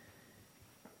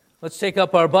Let's take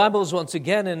up our Bibles once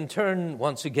again and turn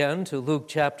once again to Luke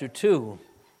chapter 2.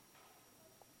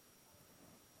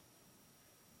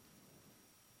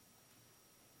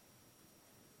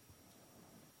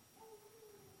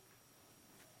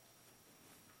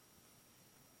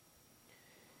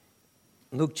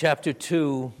 Luke chapter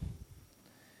 2,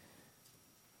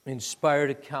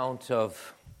 inspired account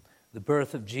of the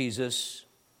birth of Jesus,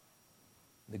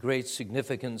 the great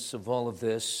significance of all of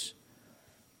this,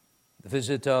 the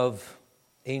visit of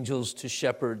angels to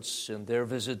shepherds and their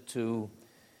visit to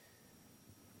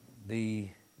the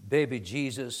baby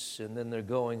Jesus, and then they're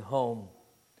going home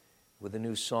with a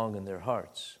new song in their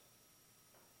hearts.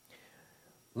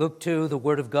 Luke 2, the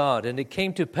Word of God. And it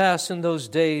came to pass in those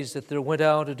days that there went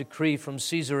out a decree from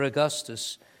Caesar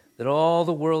Augustus that all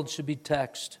the world should be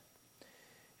taxed.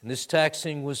 And this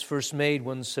taxing was first made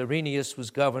when Cyrenius was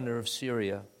governor of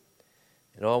Syria.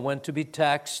 And all went to be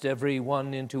taxed, every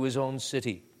one into his own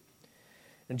city.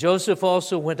 And Joseph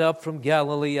also went up from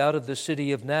Galilee out of the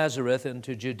city of Nazareth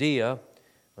into Judea,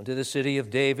 unto the city of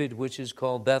David, which is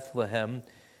called Bethlehem,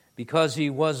 because he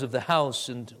was of the house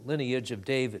and lineage of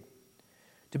David,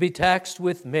 to be taxed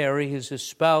with Mary, his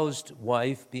espoused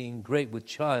wife, being great with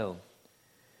child.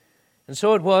 And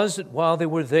so it was that while they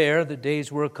were there, the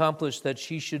days were accomplished that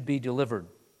she should be delivered.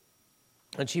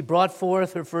 And she brought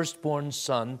forth her firstborn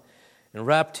son, and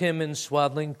wrapped him in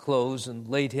swaddling clothes, and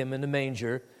laid him in a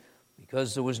manger,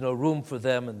 because there was no room for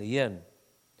them in the inn.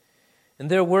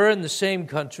 And there were in the same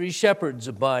country shepherds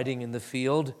abiding in the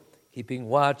field, keeping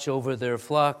watch over their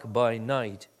flock by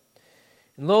night.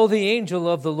 And lo, the angel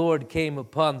of the Lord came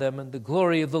upon them, and the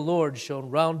glory of the Lord shone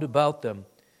round about them,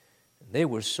 and they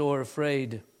were sore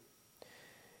afraid.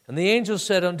 And the angel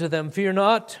said unto them, Fear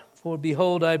not, for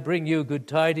behold, I bring you good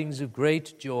tidings of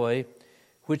great joy,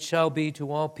 which shall be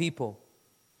to all people.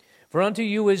 For unto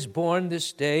you is born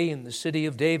this day in the city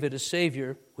of David a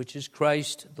Savior, which is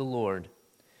Christ the Lord.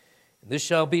 And this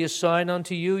shall be a sign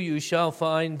unto you, you shall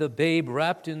find the babe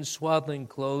wrapped in swaddling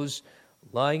clothes,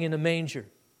 lying in a manger.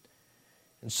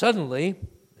 And suddenly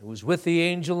there was with the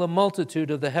angel a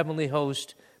multitude of the heavenly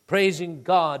host, praising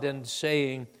God and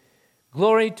saying,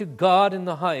 Glory to God in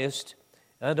the highest,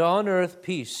 and on earth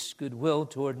peace, goodwill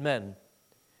toward men.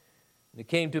 And it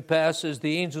came to pass, as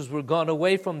the angels were gone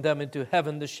away from them into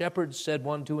heaven, the shepherds said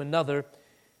one to another,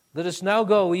 Let us now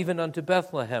go even unto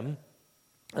Bethlehem,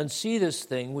 and see this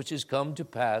thing which is come to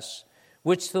pass,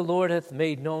 which the Lord hath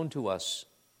made known to us.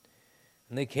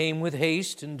 And they came with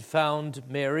haste, and found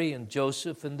Mary and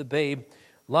Joseph and the babe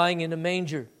lying in a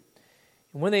manger.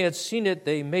 And when they had seen it,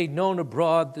 they made known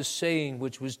abroad the saying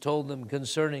which was told them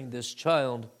concerning this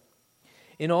child.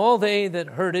 And all they that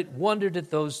heard it wondered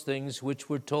at those things which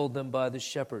were told them by the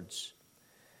shepherds.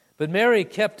 But Mary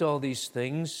kept all these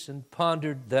things and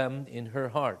pondered them in her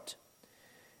heart.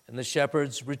 And the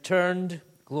shepherds returned,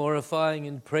 glorifying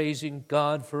and praising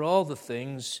God for all the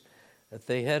things that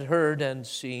they had heard and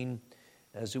seen,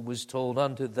 as it was told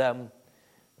unto them.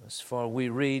 As far we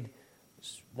read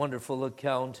this wonderful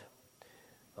account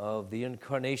of the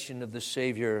incarnation of the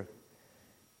Savior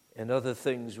and other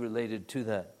things related to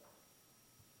that.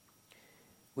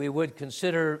 We would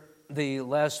consider the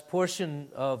last portion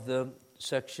of the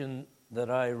section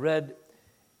that I read,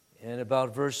 in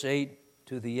about verse 8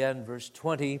 to the end, verse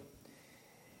 20,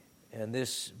 and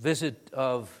this visit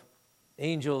of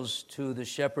angels to the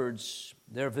shepherds.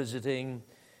 They're visiting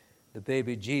the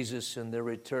baby Jesus, and they're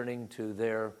returning to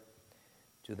their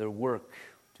work,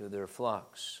 to their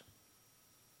flocks.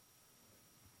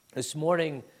 This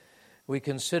morning, we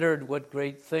considered what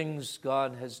great things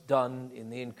God has done in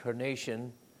the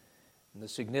incarnation, and the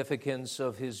significance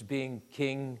of his being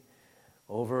king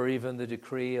over even the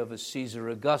decree of a Caesar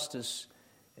Augustus,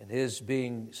 and his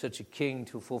being such a king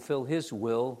to fulfill his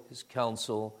will, his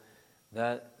counsel,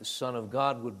 that the Son of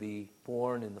God would be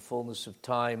born in the fullness of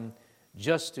time,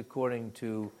 just according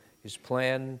to his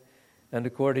plan and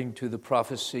according to the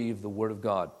prophecy of the Word of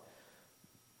God.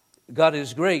 God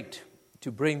is great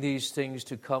to bring these things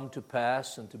to come to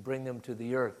pass and to bring them to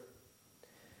the earth.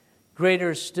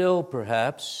 Greater still,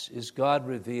 perhaps, is God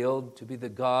revealed to be the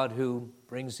God who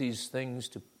brings these things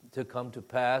to come to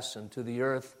pass and to the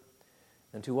earth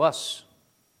and to us.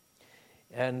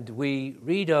 And we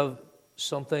read of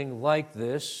something like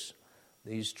this,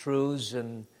 these truths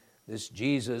and this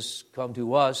Jesus come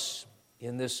to us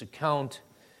in this account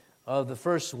of the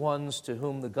first ones to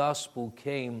whom the gospel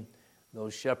came,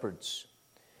 those shepherds.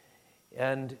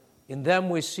 And in them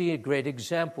we see a great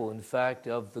example, in fact,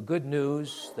 of the good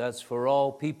news that's for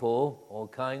all people, all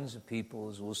kinds of people,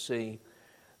 as we'll see,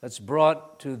 that's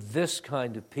brought to this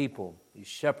kind of people, these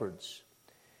shepherds.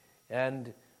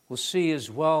 And We'll see as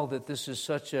well that this is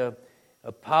such a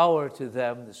power to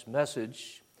them, this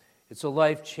message. It's a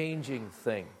life-changing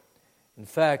thing. In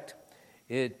fact,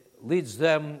 it leads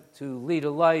them to lead a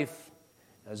life,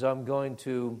 as I'm going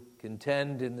to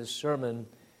contend in this sermon,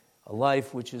 a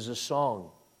life which is a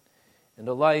song, and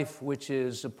a life which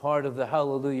is a part of the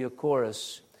Hallelujah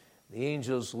chorus, the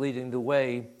angels leading the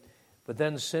way, but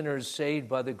then sinners saved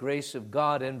by the grace of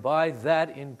God and by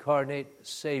that incarnate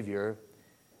Savior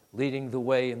leading the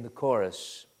way in the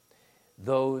chorus,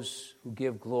 those who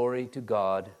give glory to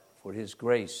God for His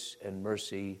grace and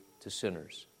mercy to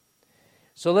sinners.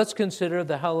 So let's consider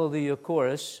the Hallelujah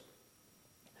chorus.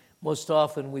 Most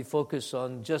often we focus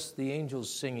on just the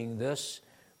angels singing this.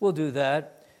 We'll do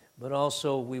that, but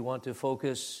also we want to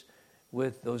focus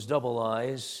with those double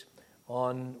eyes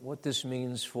on what this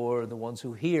means for the ones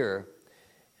who hear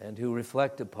and who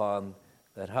reflect upon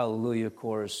that Hallelujah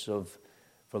chorus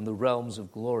from the realms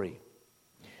of glory.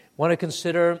 I want to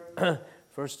consider,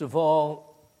 first of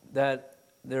all, that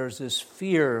there's this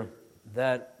fear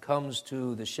that comes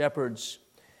to the shepherds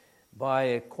by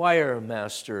a choir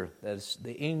master, that's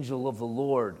the angel of the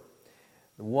Lord,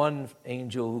 the one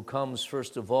angel who comes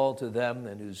first of all to them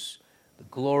and whose the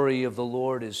glory of the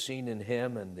Lord is seen in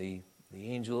him, and the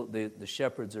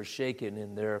shepherds are shaken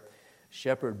in their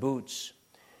shepherd boots,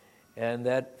 and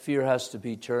that fear has to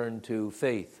be turned to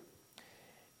faith.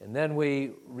 And then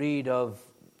we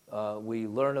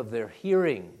learn of their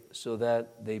hearing, so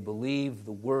that they believe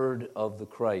the word of the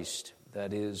Christ,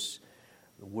 that is,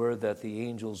 the word that the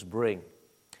angels bring.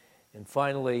 And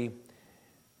finally,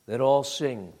 that all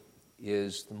sing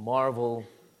is the marvel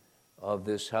of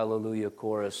this Hallelujah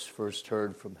chorus first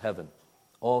heard from heaven.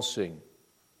 All sing,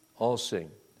 all sing.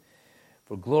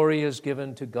 For glory is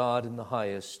given to God in the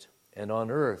highest, and on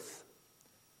earth,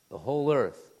 the whole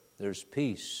earth, there's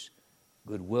peace,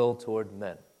 goodwill toward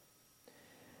men.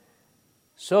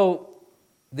 So,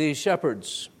 the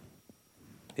shepherds.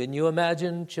 Can you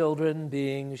imagine children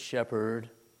being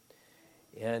shepherded,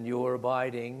 and you're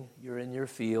abiding, you're in your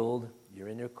field, you're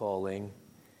in your calling,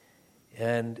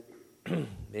 and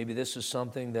maybe this is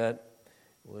something that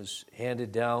was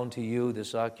handed down to you,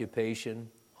 this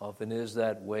occupation. Often is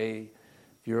that way.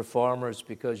 If you're a farmer, it's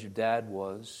because your dad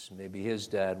was, maybe his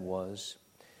dad was.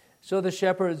 So the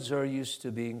shepherds are used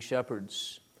to being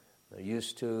shepherds. They're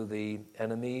used to the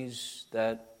enemies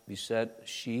that beset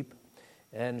sheep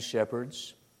and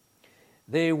shepherds.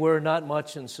 They were not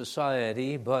much in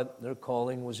society, but their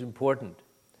calling was important.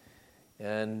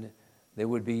 And they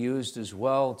would be used as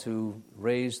well to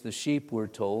raise the sheep, we're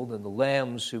told, and the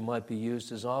lambs who might be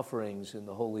used as offerings in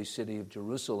the holy city of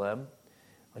Jerusalem.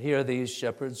 Here these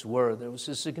shepherds were. There was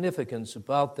a significance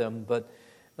about them, but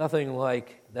nothing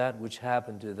like that which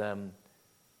happened to them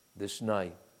this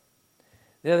night.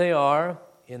 There they are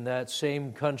in that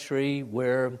same country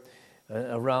where,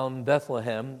 around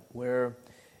Bethlehem, where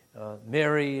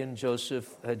Mary and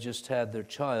Joseph had just had their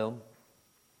child,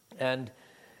 and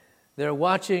they're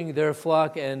watching their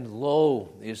flock, and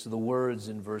lo, these are the words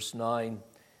in verse 9,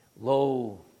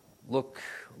 lo,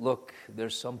 look,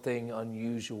 there's something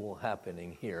unusual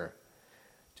happening here,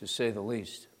 to say the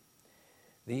least.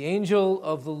 The angel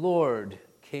of the Lord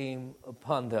came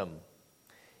upon them,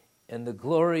 and the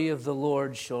glory of the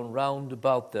Lord shone round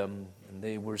about them, and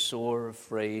they were sore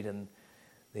afraid, and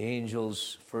the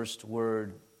angel's first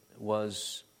word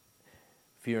was,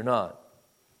 fear not,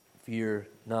 fear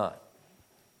not.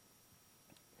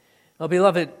 Now,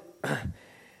 beloved,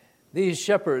 these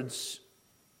shepherds,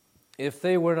 if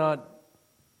they were not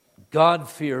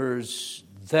God-fearers,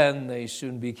 then they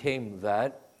soon became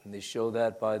that, and they show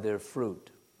that by their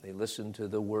fruit. They listened to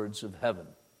the words of heaven.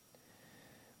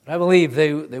 But I believe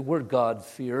they were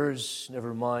God-fearers,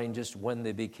 never mind just when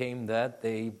they became that.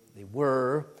 They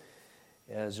were,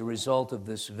 as a result of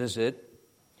this visit.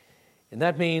 And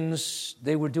that means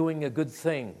they were doing a good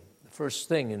thing. The first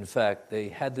thing, in fact, they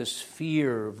had this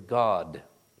fear of God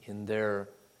in their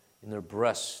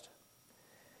breast.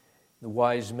 The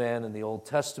wise man in the Old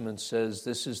Testament says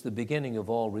this is the beginning of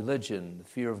all religion. The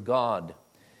fear of God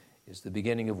is the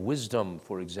beginning of wisdom,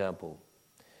 for example.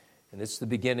 And it's the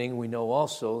beginning, we know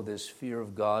also, this fear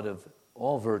of God of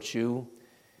all virtue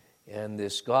and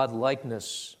this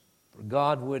God-likeness. For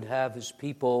God would have His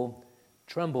people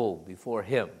tremble before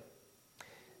Him.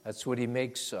 That's what He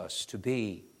makes us to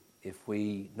be. If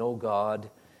we know God,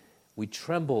 we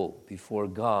tremble before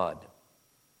God.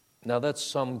 Now that's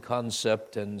some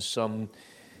concept and some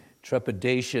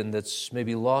trepidation that's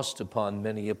maybe lost upon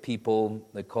many a people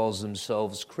that calls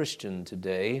themselves Christian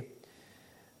today.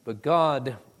 But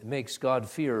God makes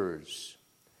God-fearers,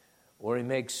 or He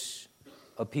makes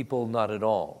a people not at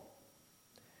all.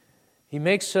 He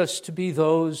makes us to be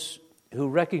those who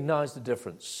recognize the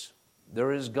difference.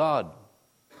 There is God,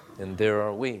 and there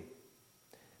are we.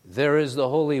 There is the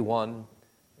Holy One,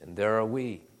 and there are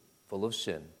we, full of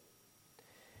sin.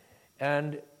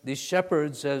 And these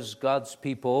shepherds, as God's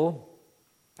people,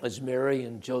 as Mary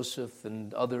and Joseph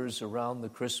and others around the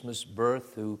Christmas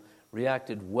birth who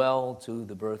reacted well to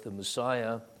the birth of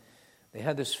Messiah, they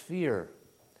had this fear,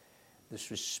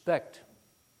 this respect,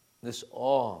 this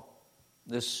awe,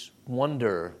 this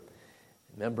wonder.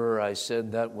 Remember, I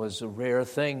said that was a rare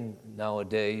thing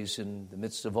nowadays in the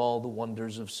midst of all the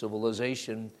wonders of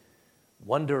civilization.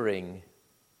 Wondering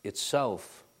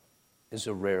itself is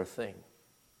a rare thing.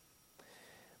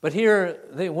 But here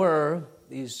they were,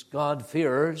 these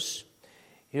God-fearers.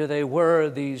 Here they were,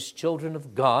 these children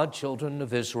of God, children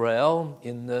of Israel,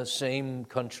 in the same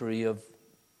country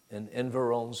and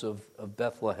environs of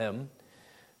Bethlehem,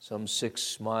 some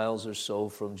 6 miles or so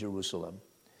from Jerusalem.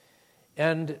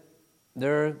 And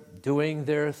they're doing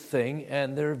their thing,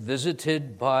 and they're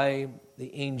visited by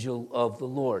the angel of the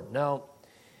Lord. Now,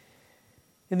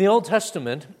 in the Old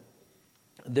Testament,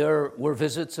 there were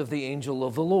visits of the angel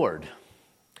of the Lord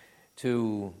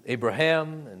to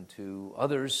Abraham and to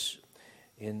others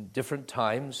in different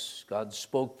times. God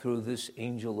spoke through this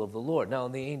angel of the Lord. Now,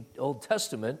 in the Old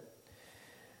Testament,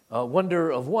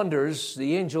 wonder of wonders,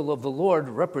 the angel of the Lord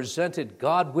represented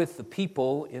God with the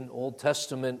people in Old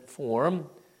Testament form,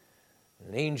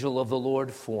 an angel of the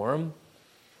Lord form.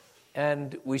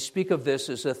 And we speak of this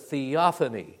as a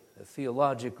theophany, a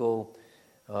theological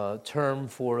term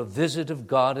for a visit of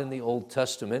God in the Old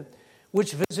Testament,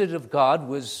 which visit of God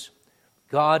was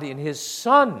God in his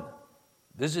Son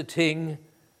visiting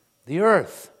the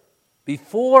earth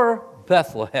before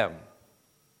Bethlehem.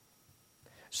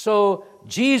 So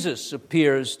Jesus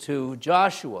appears to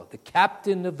Joshua, the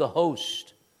captain of the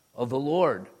host of the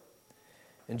Lord.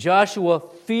 And Joshua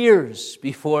fears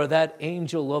before that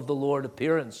angel of the Lord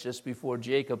appearance just before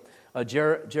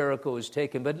Jericho is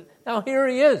taken. But now here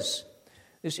he is,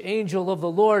 this angel of the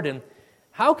Lord. And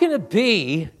how can it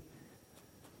be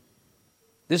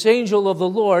this angel of the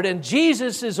Lord, and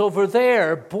Jesus is over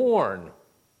there, born,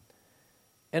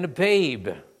 and a babe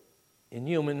in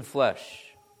human flesh?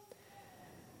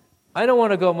 I don't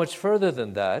want to go much further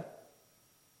than that,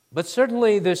 but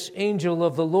certainly this angel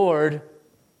of the Lord,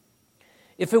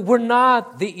 if it were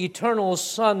not the eternal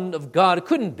Son of God, it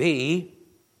couldn't be.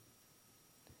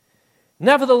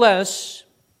 Nevertheless,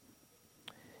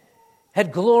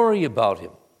 had glory about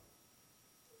him.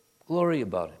 Glory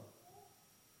about him.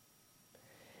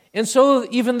 And so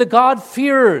even the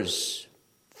God-fearers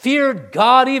feared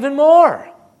God even more,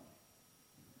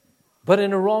 but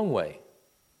in a wrong way.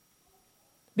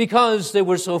 Because they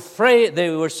were so afraid, and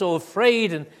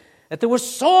that they were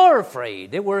sore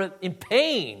afraid. They were in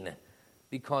pain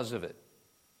because of it.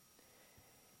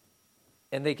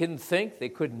 And they couldn't think, they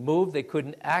couldn't move, they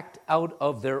couldn't act out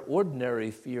of their ordinary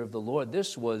fear of the Lord.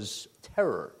 This was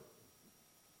terror.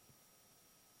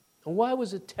 And why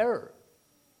was it terror?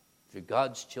 If you're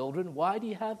God's children, why do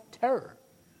you have terror?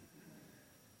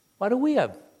 Why do we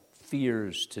have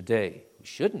fears today? We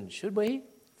shouldn't, should we?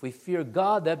 If we fear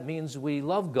God, that means we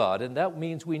love God, and that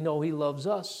means we know he loves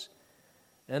us.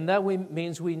 And that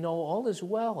means we know all is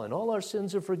well, and all our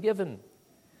sins are forgiven.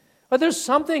 But there's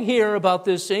something here about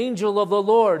this angel of the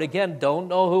Lord. Again, don't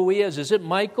know who he is. Is it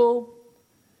Michael?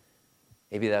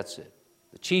 Maybe that's it.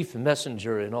 The chief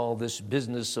messenger in all this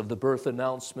business of the birth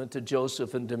announcement to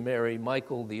Joseph and to Mary,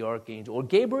 Michael the archangel. Or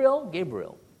Gabriel?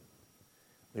 Gabriel.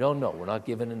 We don't know. We're not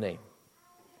given a name.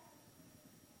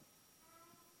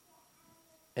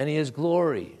 And he has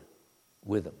glory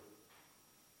with him.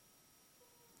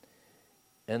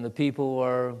 And the people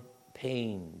are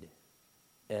pained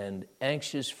and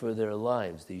anxious for their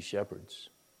lives, these shepherds.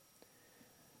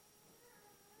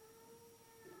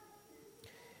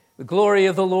 The glory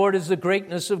of the Lord is the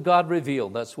greatness of God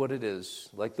revealed. That's what it is.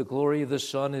 Like the glory of the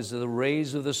sun is the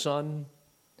rays of the sun.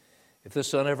 If the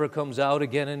sun ever comes out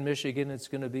again in Michigan, it's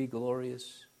going to be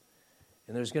glorious.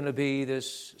 And there's going to be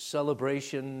this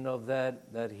celebration of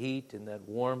that heat and that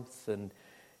warmth, and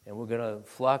we're going to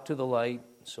flock to the light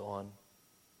and so on.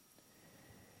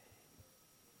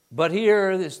 But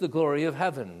here is the glory of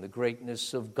heaven, the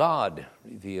greatness of God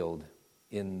revealed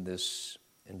in this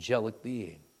angelic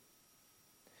being.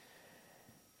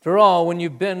 After all, when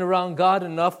you've been around God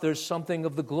enough, there's something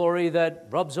of the glory that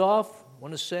rubs off, I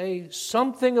want to say,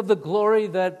 something of the glory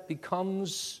that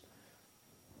becomes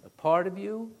a part of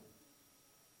you.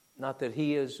 Not that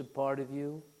he is a part of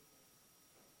you.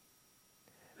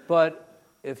 But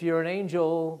if you're an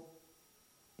angel,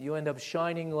 you end up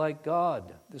shining like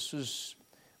God. This is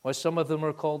why some of them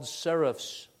are called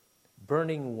seraphs,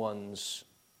 burning ones,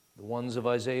 the ones of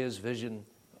Isaiah's vision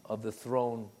of the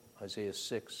throne, Isaiah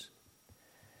 6.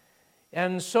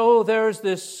 And so there's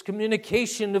this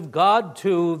communication of God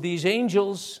to these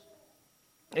angels,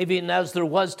 even as there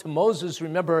was to Moses.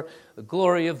 Remember, the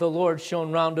glory of the Lord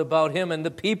shone round about him, and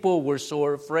the people were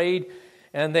sore afraid,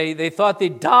 and they thought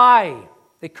they'd die.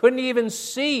 They couldn't even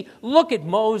see. Look at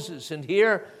Moses, and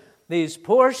here these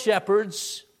poor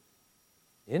shepherds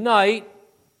in night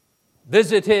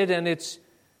visited, and it's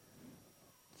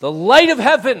the light of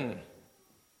heaven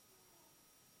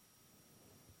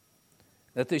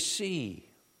that they see.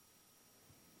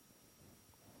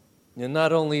 And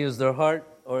not only is their heart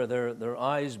or their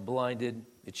eyes blinded,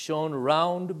 it shone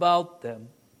round about them.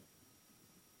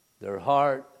 Their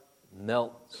heart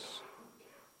melts.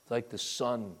 It's like the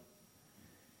sun,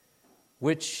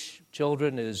 which,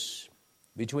 children, is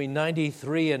between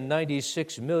 93 and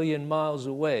 96 million miles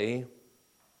away,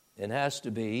 and has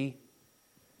to be,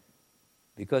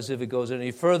 because if it goes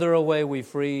any further away, we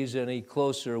freeze, any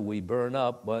closer, we burn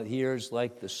up. But here's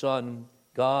like the sun,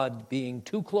 God being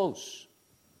too close.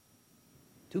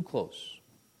 Too close.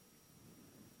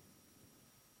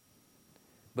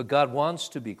 But God wants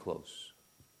to be close.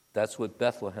 That's what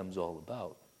Bethlehem's all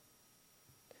about.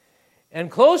 And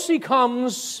close he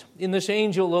comes in this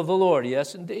angel of the Lord,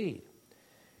 yes, indeed.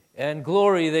 And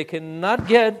glory, they cannot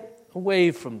get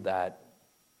away from that.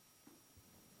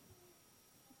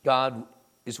 God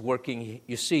is working,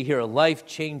 you see here, a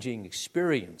life-changing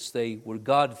experience. They were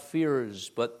God-fearers,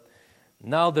 but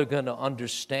now they're going to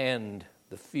understand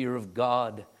the fear of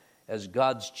God as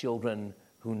God's children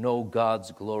who know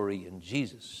God's glory in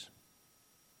Jesus.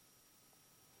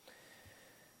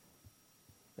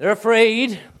 They're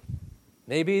afraid.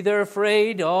 Maybe they're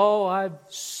afraid, oh, I've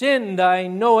sinned, I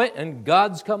know it, and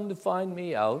God's come to find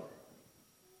me out.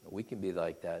 We can be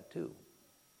like that too.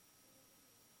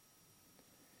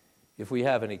 If we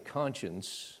have any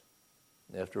conscience,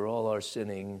 after all our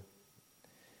sinning,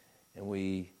 and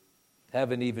we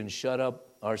haven't even shut up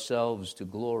ourselves to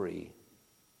glory,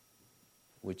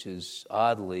 which is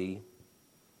oddly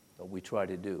what we try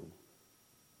to do.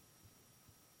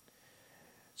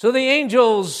 So the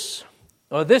angels,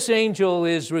 or this angel,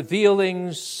 is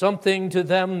revealing something to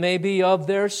them maybe of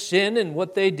their sin and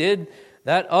what they did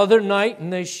that other night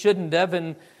and they shouldn't have,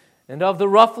 and of the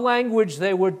rough language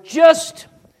they were just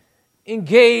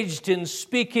engaged in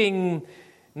speaking,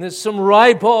 and there's some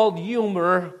ribald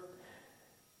humor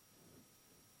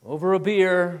over a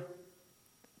beer,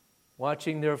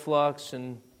 watching their flocks,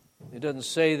 and it doesn't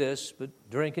say this, but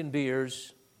drinking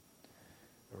beers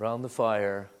around the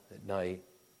fire at night.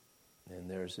 And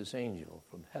there's this angel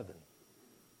from heaven.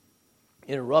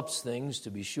 Interrupts things,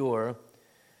 to be sure,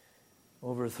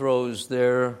 overthrows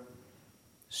their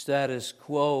status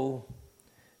quo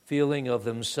feeling of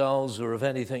themselves or of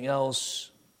anything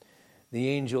else. The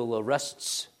angel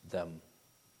arrests them,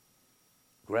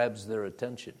 grabs their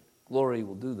attention. Glory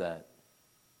will do that.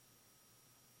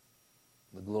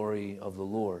 The glory of the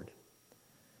Lord,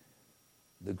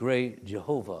 the great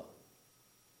Jehovah,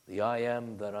 the I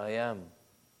am that I am.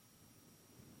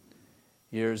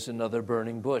 Here's another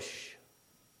burning bush.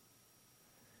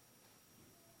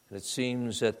 And it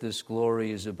seems that this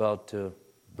glory is about to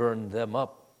burn them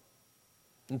up.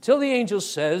 Until the angel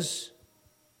says,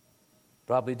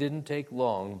 probably didn't take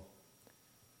long,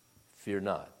 fear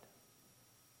not.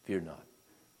 Fear not.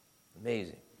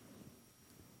 Amazing.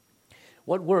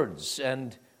 What words,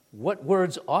 and what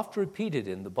words oft repeated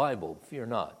in the Bible? Fear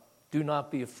not. Do not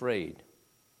be afraid.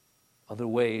 Other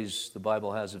ways the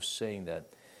Bible has of saying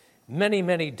that. Many,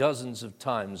 many dozens of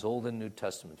times, Old and New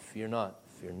Testament. Fear not,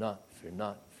 fear not, fear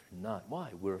not, fear not.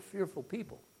 Why? We're a fearful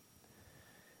people.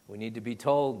 We need to be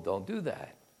told, don't do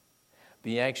that.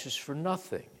 Be anxious for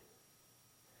nothing.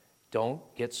 Don't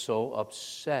get so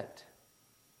upset.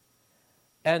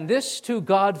 And this to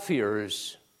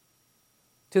God-fearers,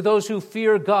 to those who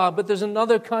fear God, but there's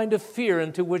another kind of fear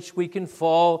into which we can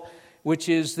fall, which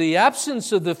is the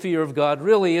absence of the fear of God.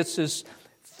 Really, it's this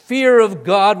fear of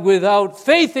God without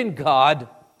faith in God.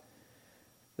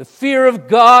 The fear of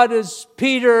God is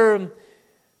Peter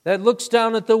that looks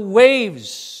down at the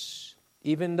waves,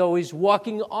 even though he's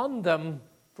walking on them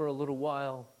for a little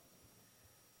while,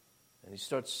 and he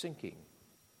starts sinking.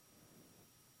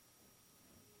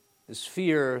 This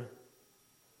fear,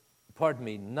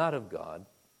 not of God,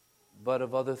 but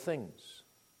of other things,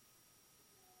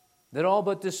 that all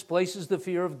but displaces the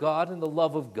fear of God and the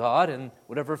love of God and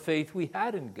whatever faith we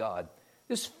had in God.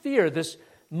 This fear, this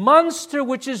monster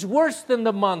which is worse than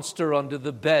the monster under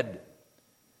the bed.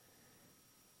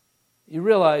 You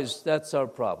realize that's our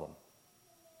problem.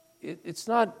 it's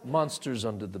not monsters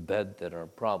under the bed that are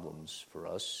problems for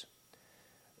us,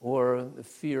 or the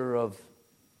fear of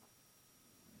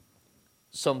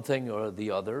something or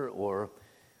the other, or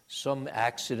some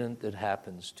accident that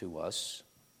happens to us.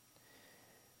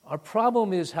 Our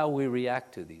problem is how we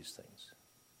react to these things.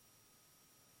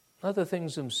 Not the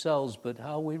things themselves, but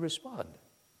how we respond.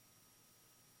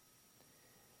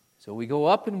 So we go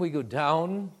up and we go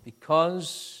down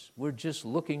because we're just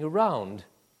looking around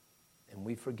and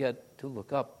we forget to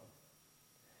look up.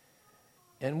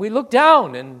 And we look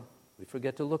down and we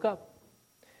forget to look up.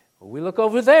 Or we look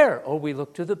over there, or we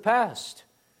look to the past,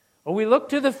 or we look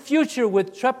to the future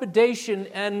with trepidation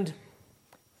and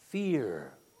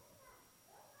fear.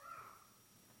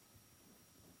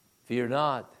 Fear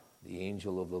not, the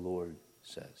angel of the Lord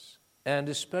says. And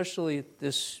especially at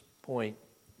this point,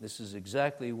 this is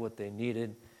exactly what they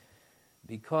needed,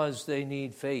 because they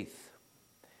need faith.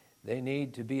 They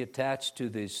need to be attached to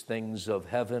these things of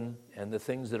heaven and the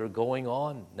things that are going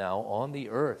on now on the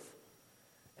earth.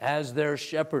 As they're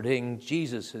shepherding,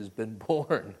 Jesus has been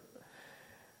born.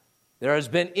 There has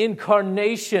been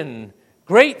incarnation.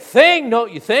 Great thing,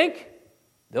 don't you think?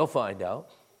 They'll find out.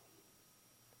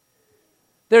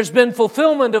 There's been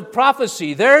fulfillment of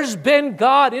prophecy. There's been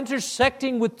God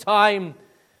intersecting with time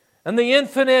and the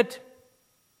infinite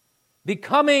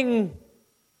becoming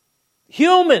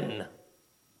human.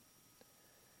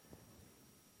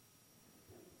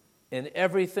 And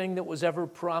everything that was ever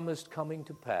promised coming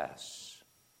to pass.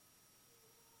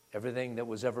 Everything that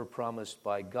was ever promised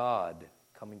by God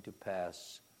coming to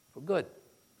pass for good.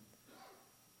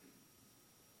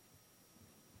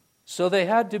 So they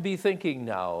had to be thinking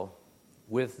now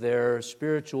with their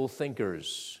spiritual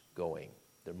thinkers going,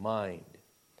 their mind,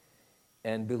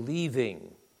 and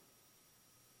believing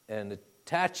and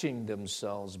attaching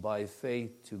themselves by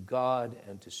faith to God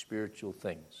and to spiritual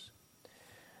things.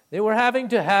 They were having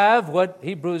to have what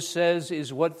Hebrews says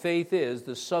is what faith is,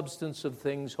 the substance of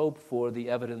things hoped for, the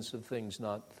evidence of things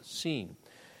not seen.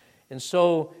 And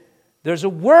so there's a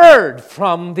word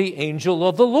from the angel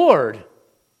of the Lord.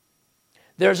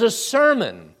 There's a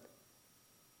sermon,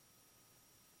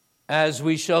 as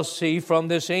we shall see from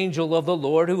this angel of the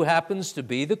Lord, who happens to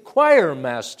be the choir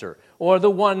master, or the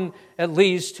one at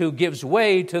least who gives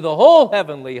way to the whole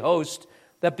heavenly host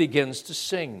that begins to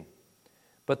sing.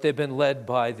 But they've been led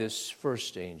by this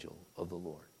first angel of the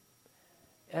Lord.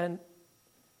 And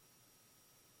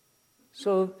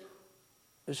so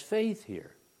there's faith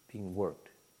here being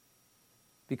worked.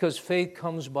 Because faith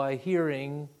comes by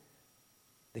hearing,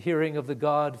 the hearing of the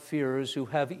God-fearers who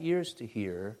have ears to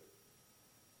hear,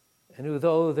 and who,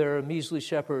 though they're measly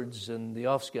shepherds and the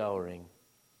offscouring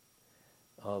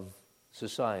of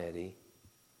society,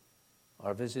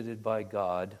 are visited by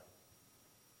God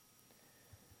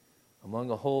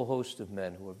among a whole host of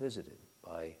men who are visited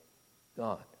by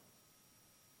God.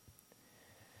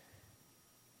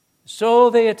 So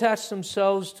they attach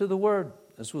themselves to the word,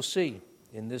 as we'll see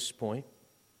in this point.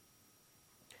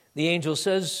 The angel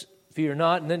says, "Fear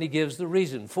not," and then he gives the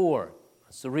reason for.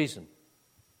 That's the reason.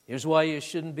 Here's why you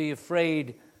shouldn't be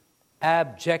afraid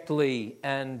abjectly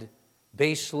and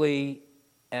basely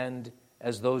and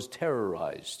as those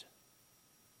terrorized.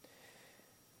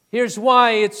 Here's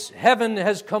why it's heaven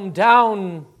has come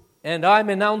down, and I'm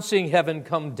announcing heaven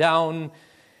come down.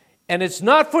 And it's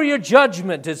not for your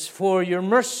judgment, it's for your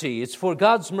mercy. It's for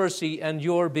God's mercy and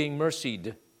your being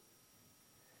mercied.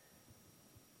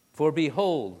 For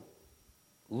behold,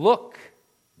 look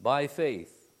by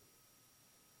faith.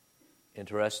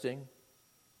 Interesting.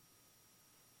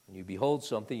 When you behold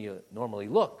something, you normally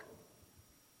look.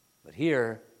 But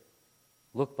here,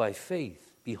 look by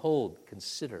faith. Behold,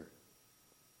 consider.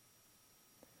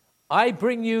 I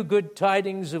bring you good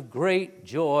tidings of great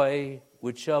joy,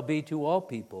 which shall be to all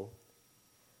people.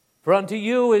 For unto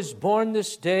you is born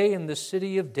this day in the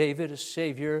city of David a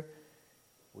Savior,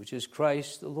 which is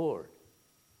Christ the Lord.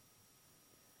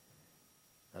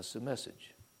 That's the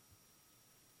message.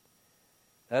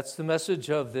 That's the message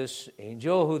of this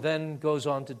angel, who then goes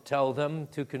on to tell them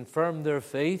to confirm their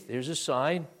faith. Here's a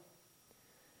sign.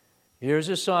 Here's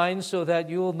a sign so that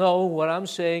you'll know what I'm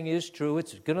saying is true.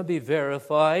 It's going to be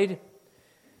verified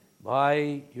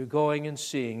by your going and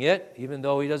seeing it, even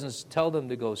though he doesn't tell them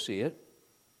to go see it.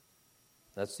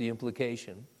 That's the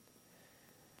implication.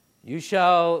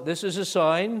 This is a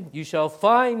sign, you shall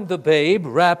find the babe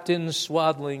wrapped in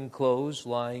swaddling clothes,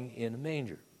 lying in a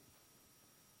manger.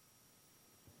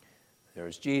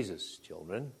 There's Jesus,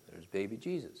 children. There's baby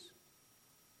Jesus.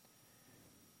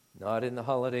 Not in the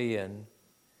Holiday Inn,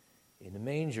 in a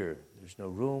manger. There's no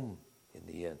room in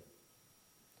the inn.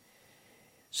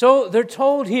 So they're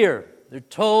told here,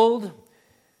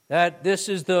 that this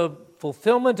is the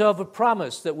fulfillment of a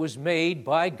promise that was made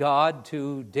by God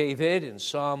to David in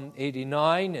Psalm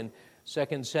 89 and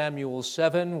 2 Samuel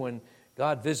 7 when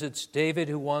God visits David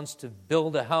who wants to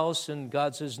build a house, and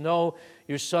God says, no,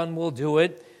 your son will do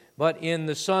it. But in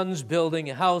the son's building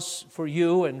a house for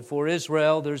you and for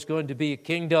Israel, there's going to be a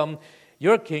kingdom,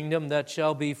 your kingdom that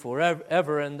shall be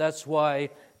forever. And that's why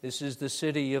this is the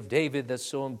city of David that's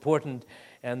so important.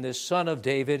 And this son of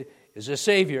David is a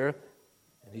Savior,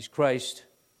 and he's Christ,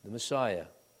 the Messiah,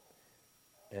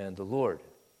 and the Lord,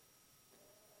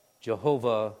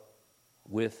 Jehovah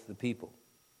with the people.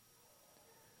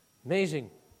 Amazing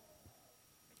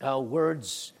how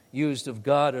words used of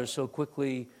God are so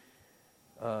quickly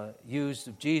used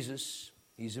of Jesus.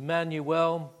 He's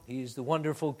Emmanuel. He's the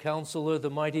wonderful counselor, the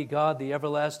mighty God, the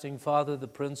everlasting Father, the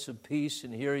Prince of Peace.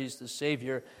 And here he's the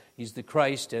Savior. He's the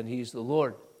Christ, and he's the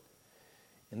Lord.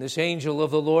 And this angel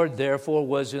of the Lord, therefore,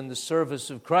 was in the service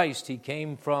of Christ. He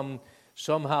came from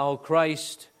somehow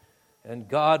Christ and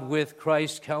God with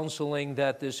Christ, counseling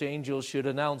that this angel should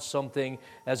announce something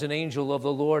as an angel of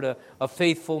the Lord, a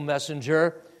faithful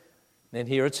messenger. And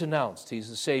here it's announced. He's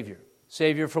the Savior.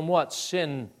 Savior from what?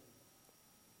 Sin.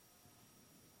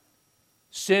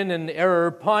 Sin and error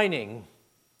pining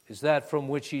is that from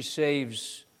which he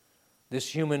saves this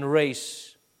human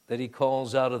race that he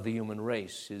calls out of the human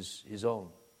race, his own.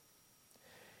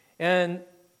 And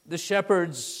the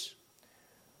shepherds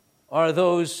are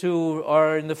those who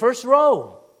are in the first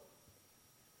row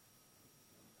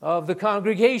of the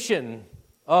congregation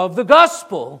of the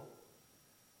gospel.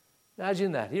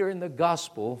 Imagine that, hearing the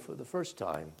gospel for the first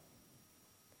time.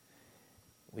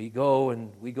 We go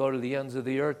to the ends of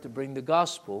the earth to bring the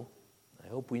gospel. I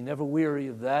hope we never weary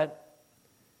of that.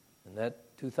 And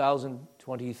that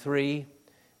 2023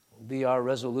 will be our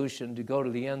resolution to go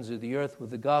to the ends of the earth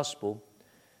with the gospel,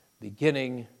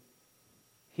 beginning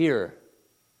here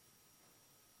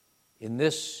in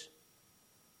this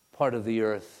part of the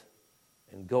earth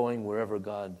and going wherever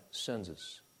God sends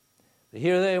us. But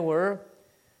here they were,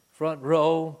 front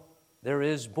row. There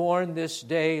is born this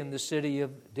day in the city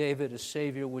of David a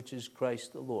Savior, which is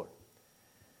Christ the Lord,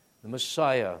 the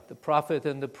Messiah, the prophet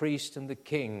and the priest and the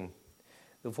king,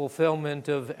 the fulfillment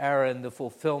of Aaron, the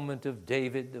fulfillment of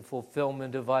David, the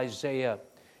fulfillment of Isaiah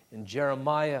and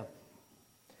Jeremiah.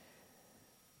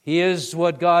 He is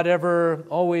what God ever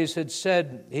always had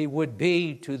said he would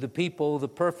be to the people, the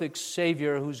perfect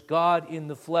Savior who's God in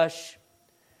the flesh,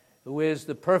 who is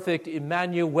the perfect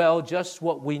Emmanuel, just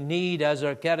what we need, as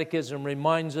our catechism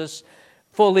reminds us,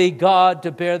 fully God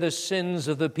to bear the sins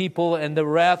of the people and the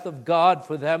wrath of God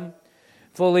for them,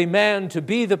 fully man to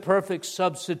be the perfect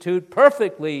substitute,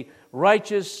 perfectly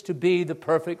righteous to be the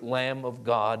perfect Lamb of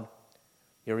God.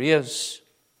 Here he is.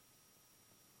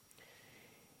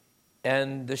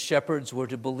 And the shepherds were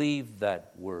to believe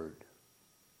that word.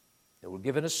 They were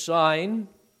given a sign.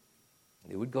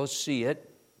 They would go see it.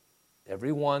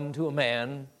 Every one to a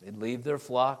man. They'd leave their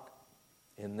flock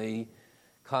in the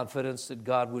confidence that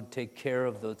God would take care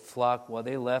of the flock while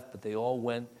they left. But they all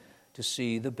went to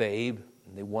see the babe.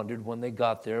 And they wondered when they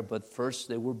got there. But first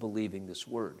they were believing this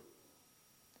word.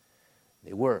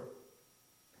 They were.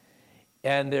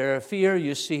 And their fear,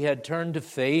 you see, had turned to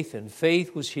faith, and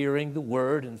faith was hearing the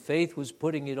word, and faith was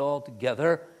putting it all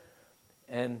together.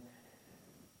 And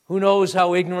who knows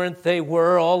how ignorant they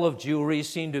were? All of Jewry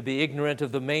seemed to be ignorant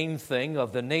of the main thing,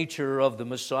 of the nature of the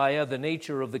Messiah, the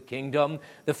nature of the kingdom.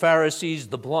 The Pharisees,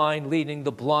 the blind, leading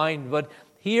the blind. But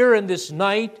here in this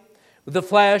night, with the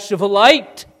flash of a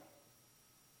light,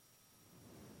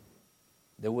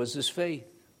 there was this faith.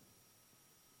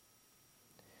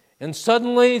 And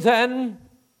suddenly then,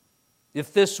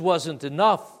 if this wasn't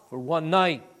enough for one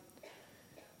night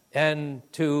and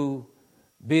to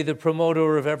be the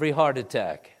promoter of every heart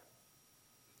attack,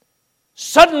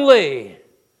 suddenly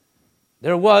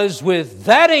there was with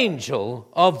that angel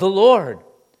of the Lord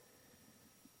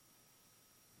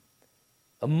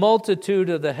a multitude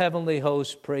of the heavenly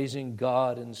host praising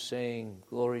God and saying,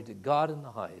 "Glory to God in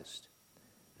the highest,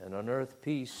 and on earth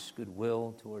peace,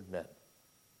 goodwill toward men."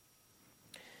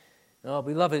 Now,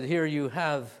 beloved, here you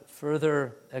have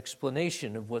further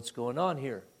explanation of what's going on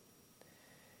here.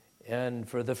 And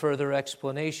for the further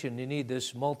explanation, you need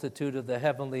this multitude of the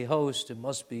heavenly host. It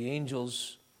must be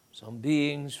angels, some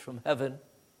beings from heaven.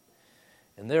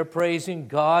 And they're praising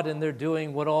God, and they're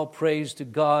doing what all praise to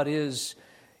God is.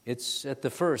 It's at the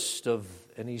first of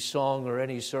any song or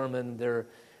any sermon.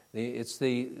 It's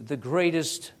the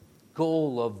greatest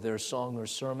goal of their song or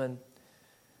sermon.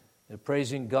 They're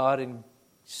praising God and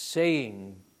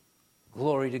saying,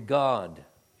 "Glory to God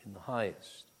in the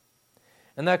highest."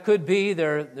 And that could be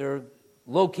they're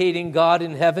locating God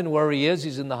in heaven where he is.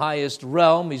 He's in the highest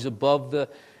realm. He's above the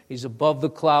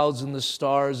clouds and the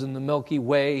stars and the Milky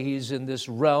Way. He's in this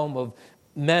realm of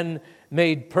men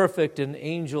made perfect and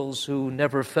angels who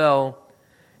never fell.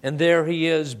 And there he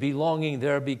is, belonging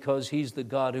there because he's the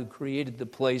God who created the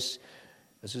place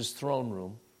as his throne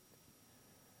room.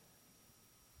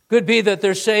 Could be that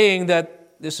they're saying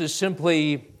that this is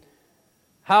simply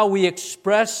how we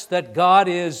express that God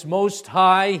is most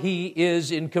high. He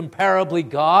is incomparably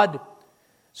God.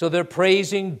 So they're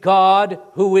praising God,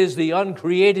 who is the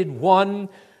uncreated one,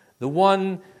 the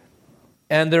one,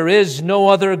 and there is no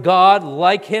other God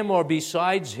like him or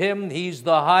besides him. He's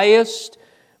the highest.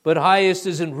 But highest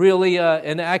isn't really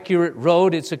an accurate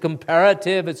road. It's a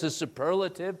comparative. It's a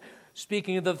superlative.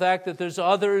 Speaking of the fact that there's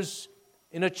others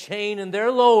in a chain and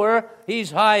they're lower.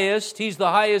 He's highest. He's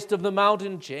the highest of the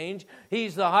mountain chain.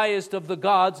 He's the highest of the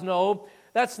gods. No,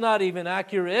 that's not even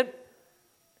accurate.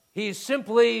 He's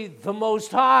simply the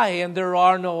most high, and there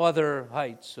are no other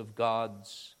heights of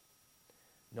gods.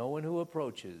 No one who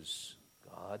approaches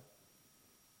God.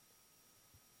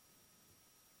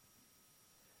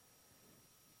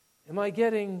 Am I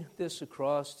getting this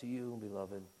across to you,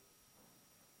 beloved?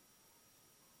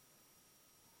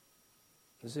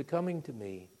 Is it coming to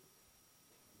me?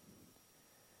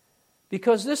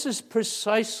 Because this is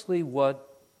precisely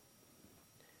what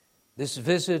this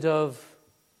visit of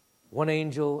one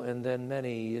angel and then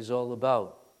many is all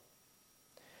about.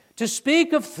 To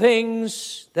speak of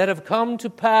things that have come to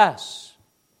pass.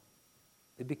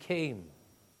 They became,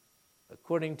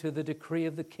 according to the decree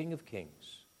of the King of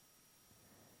Kings.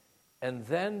 And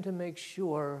then to make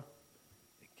sure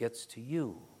it gets to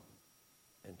you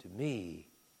and to me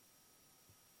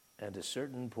and to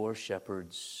certain poor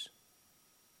shepherds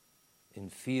in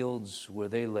fields where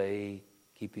they lay,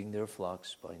 keeping their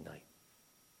flocks by night.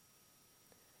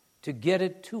 To get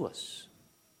it to us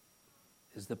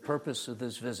is the purpose of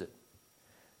this visit.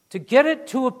 To get it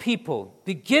to a people,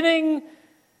 beginning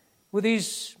with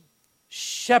these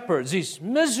shepherds, these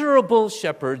miserable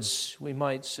shepherds, we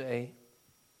might say.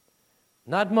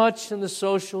 Not much in the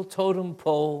social totem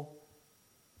pole,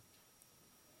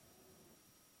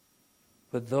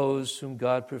 but those whom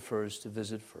God prefers to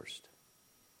visit first.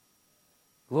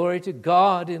 Glory to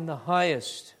God in the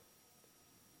highest.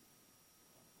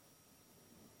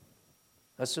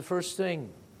 That's the first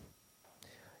thing.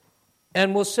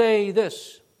 And we'll say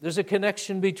this, there's a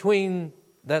connection between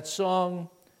that song,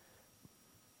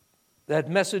 that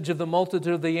message of the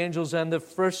multitude of the angels, and the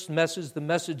first message, the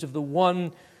message of the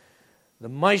one, the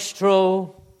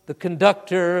maestro, the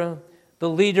conductor, the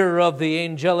leader of the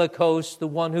angelic host, the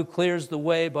one who clears the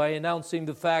way by announcing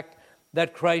the fact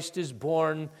that Christ is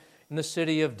born in the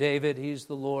city of David. He's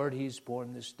the Lord. He's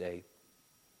born this day.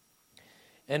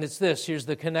 And it's this. Here's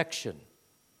the connection.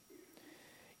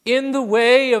 In the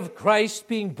way of Christ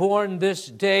being born this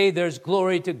day, there's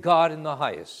glory to God in the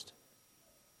highest.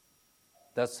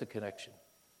 That's the connection.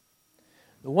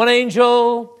 The one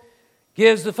angel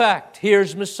gives the fact.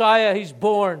 Here's Messiah. He's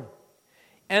born.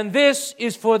 And this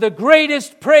is for the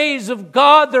greatest praise of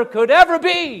God there could ever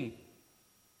be.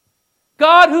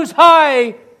 God who's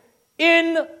high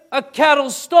in a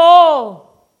cattle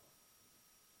stall.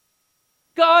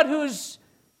 God who's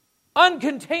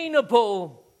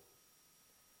uncontainable.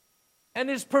 And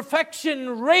his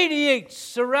perfection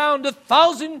radiates around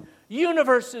 1,000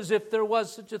 universes, if there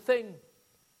was such a thing,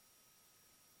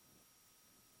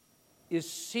 is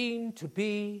seen to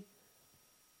be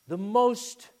the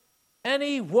most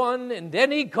anyone and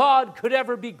any God could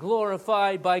ever be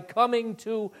glorified by coming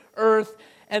to earth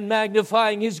and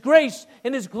magnifying his grace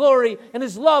and his glory and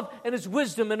his love and his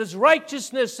wisdom and his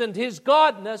righteousness and his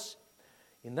godness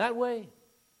in that way.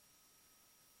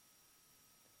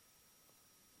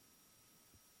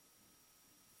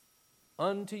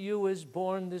 Unto you is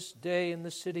born this day in the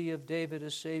city of David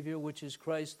a Savior, which is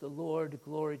Christ the Lord.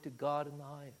 Glory to God in the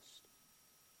highest.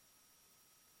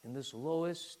 In this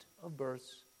lowest of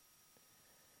births,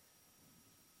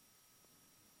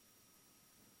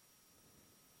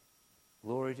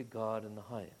 glory to God in the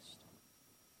highest.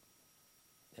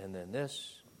 And then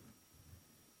this,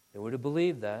 they were to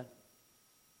believe that.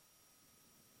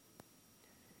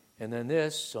 And then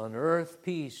this, on earth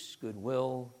peace,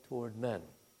 goodwill toward men.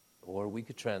 Or we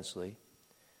could translate,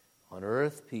 on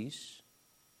earth peace,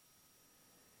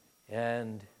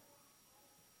 and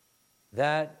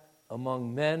that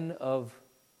among men of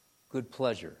good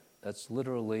pleasure. That's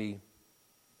literally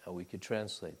how we could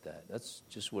translate that. That's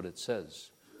just what it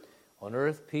says. On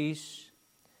earth peace,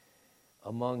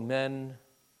 among men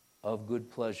of good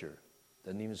pleasure.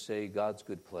 Doesn't even say God's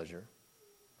good pleasure,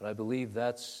 but I believe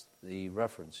that's the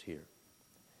reference here.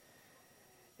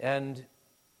 And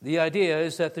the idea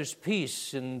is that there's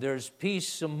peace, and there's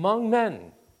peace among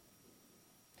men.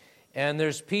 And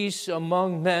there's peace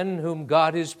among men whom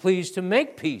God is pleased to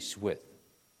make peace with.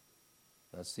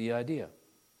 That's the idea,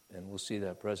 and we'll see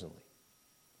that presently.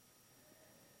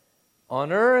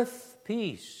 On earth,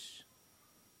 peace.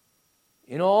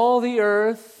 In all the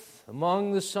earth,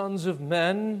 among the sons of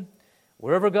men,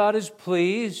 wherever God is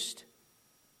pleased,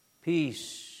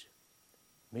 peace,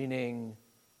 meaning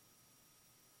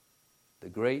the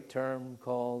great term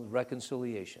called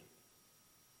reconciliation.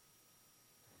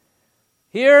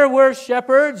 Here were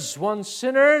shepherds, once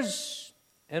sinners,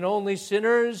 and only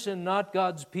sinners, and not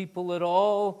God's people at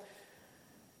all.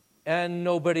 And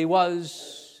nobody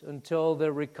was until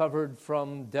they're recovered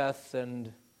from death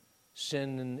and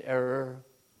sin and error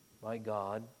by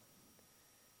God.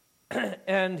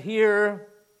 And here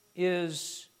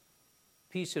is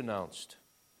peace announced.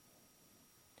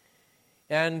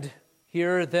 And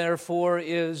here, therefore,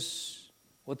 is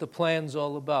what the plan's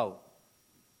all about.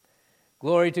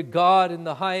 Glory to God in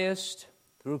the highest,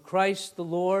 through Christ the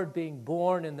Lord, being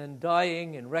born and then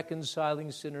dying and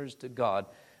reconciling sinners to God.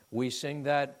 We sing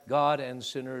that, God and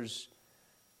sinners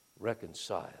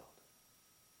reconciled.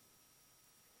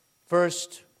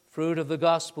 First fruit of the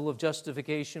gospel of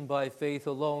justification by faith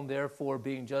alone, therefore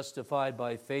being justified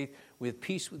by faith, with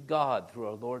peace with God through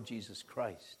our Lord Jesus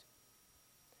Christ.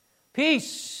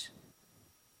 Peace,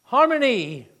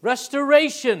 harmony,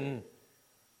 restoration.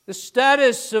 The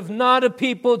status of not a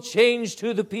people changed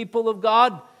to the people of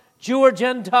God, Jew or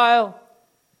Gentile.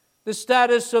 The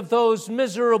status of those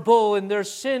miserable in their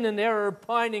sin and error,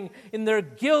 pining in their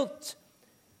guilt,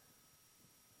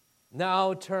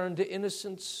 now turned to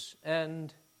innocence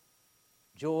and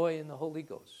joy in the Holy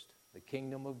Ghost. The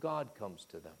kingdom of God comes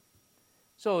to them.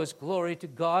 So it's glory to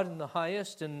God in the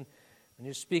highest, and when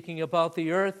you're speaking about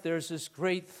the earth, there's this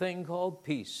great thing called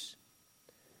peace.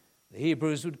 The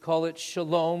Hebrews would call it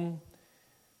shalom.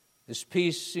 This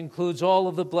peace includes all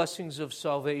of the blessings of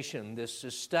salvation. This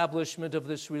establishment of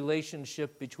this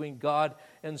relationship between God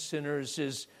and sinners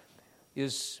is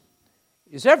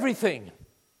everything.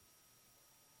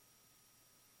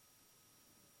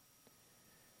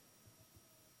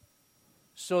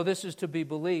 So this is to be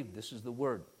believed. This is the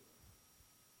word.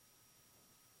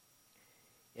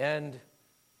 And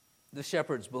the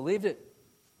shepherds believed it.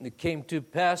 And it came to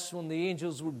pass when the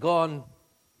angels were gone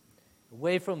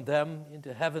away from them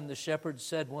into heaven, the shepherds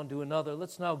said one to another,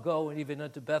 let's now go and even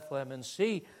unto Bethlehem and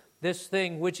see this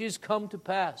thing which is come to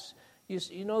pass.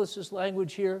 You notice this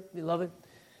language here, beloved?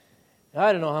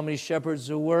 I don't know how many shepherds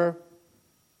there were,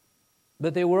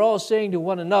 but they were all saying to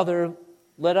one another,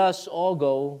 let us all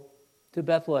go to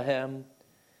Bethlehem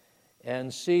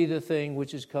and see the thing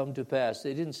which has come to pass.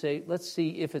 They didn't say, let's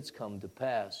see if it's come to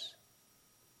pass.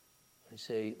 They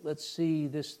say, let's see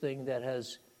this thing that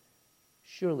has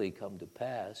surely come to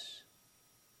pass.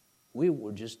 We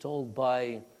were just told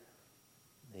by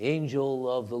the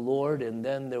angel of the Lord, and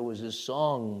then there was a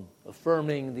song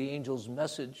affirming the angel's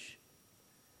message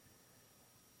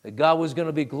that God was going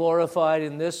to be glorified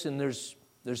in this, and there's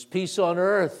peace on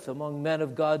earth among men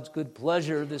of God's good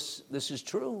pleasure. This is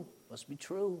true, must be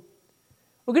true.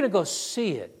 We're going to go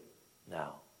see it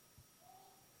now.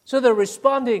 So they're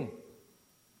responding.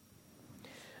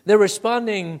 They're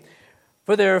responding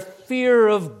for their fear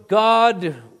of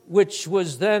God, which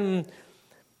was then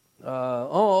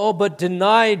but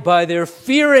denied by their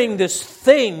fearing this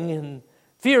thing, and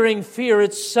fearing fear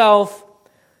itself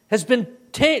has been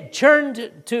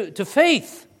turned to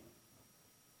faith.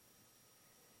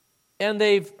 And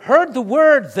they've heard the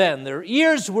word then. Their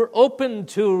ears were open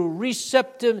to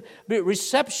reception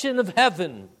of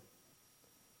heaven.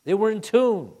 They were in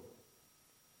tune.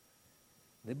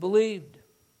 They believed.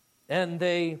 And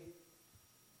they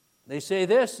say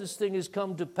this thing has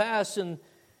come to pass. And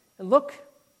look,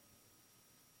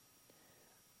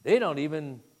 they don't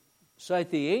even cite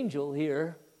the angel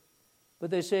here, but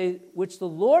they say, which the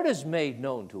Lord has made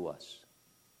known to us.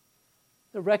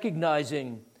 They're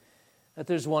recognizing that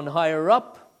there's one higher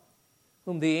up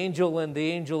whom the angel and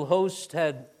the angel host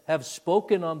have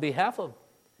spoken on behalf of.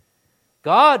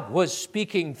 God was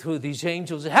speaking through these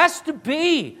angels. It has to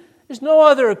be. There's no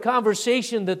other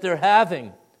conversation that they're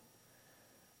having.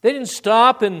 They didn't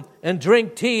stop and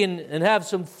drink tea and have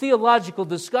some theological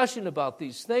discussion about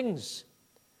these things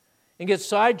and get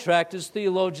sidetracked as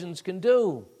theologians can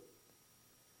do.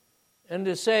 And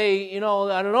to say, I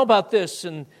don't know about this,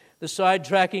 and the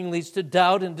sidetracking leads to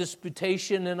doubt and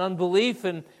disputation and unbelief,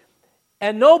 and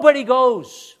nobody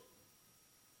goes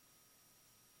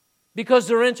because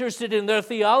they're interested in their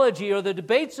theology or the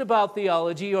debates about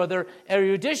theology or their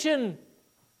erudition.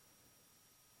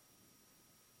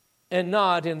 and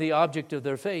not in the object of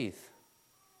their faith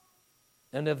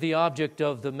and of the object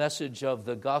of the message of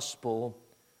the gospel,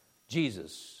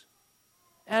 Jesus.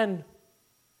 And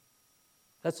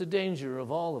that's the danger of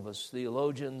all of us,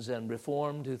 theologians and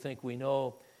Reformed, who think we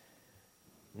know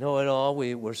it all.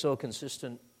 We're so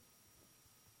consistent.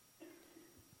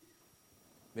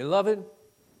 Beloved,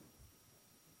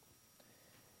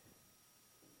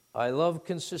 I love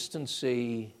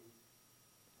consistency,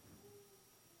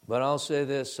 but I'll say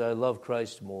this, I love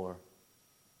Christ more.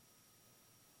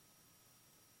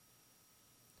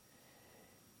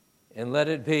 And let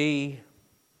it be,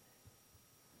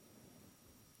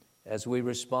 as we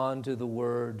respond to the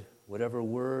word, whatever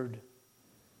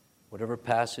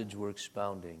passage we're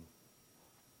expounding,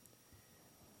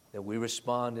 that we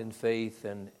respond in faith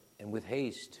and with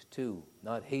haste too,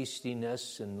 not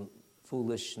hastiness and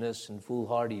foolishness and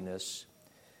foolhardiness.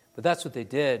 But that's what they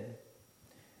did.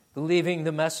 Believing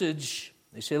the message,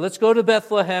 they say, let's go to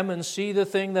Bethlehem and see the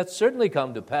thing that's certainly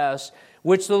come to pass,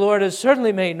 which the Lord has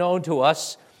certainly made known to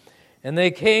us. And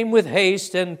they came with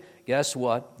haste, and guess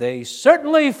what? They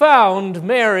certainly found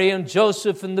Mary and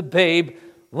Joseph and the babe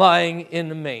lying in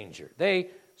the manger.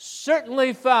 They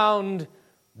certainly found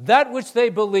that which they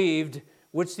believed,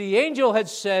 which the angel had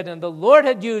said, and the Lord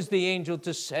had used the angel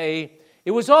to say.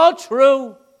 It was all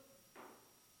true.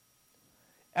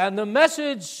 And the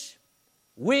message,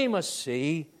 we must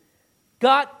see,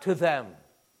 got to them.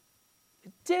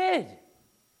 It did.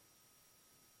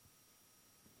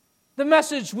 The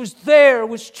message was there,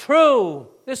 was true.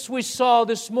 This we saw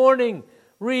this morning.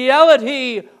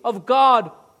 Reality of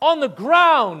God on the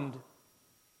ground.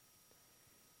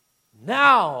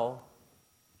 Now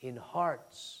in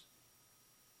hearts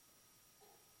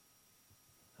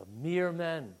of mere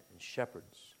men and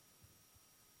shepherds.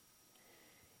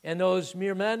 And those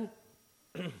mere men,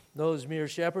 those mere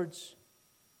shepherds,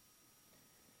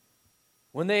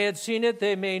 when they had seen it,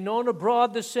 they made known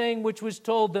abroad the saying which was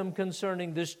told them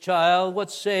concerning this child. What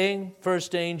saying?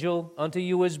 First angel, unto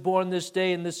you is born this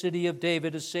day in the city of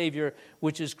David a Savior,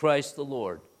 which is Christ the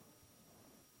Lord.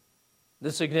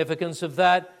 The significance of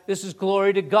that, this is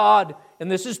glory to God,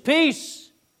 and this is peace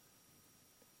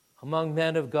among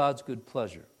men of God's good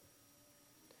pleasure.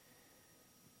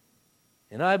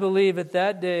 And I believe at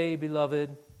that day,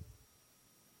 beloved,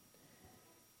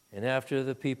 and after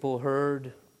the people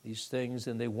heard these things,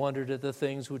 and they wondered at the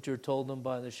things which were told them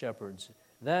by the shepherds.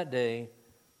 That day,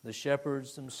 the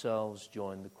shepherds themselves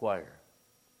joined the choir.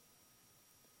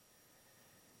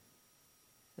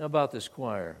 Now about this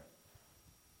choir.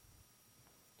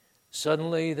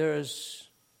 Suddenly there's,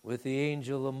 with the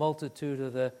angel, a multitude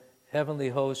of the heavenly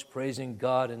host praising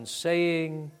God and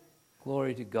saying,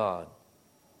 glory to God.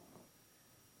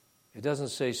 It doesn't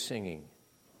say singing.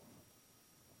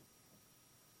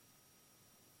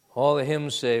 All the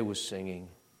hymns say was singing.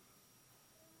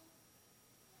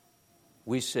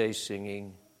 We say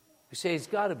singing. We say it's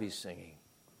got to be singing.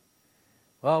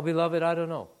 Well, beloved, I don't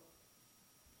know.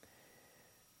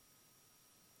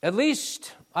 At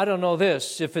least, I don't know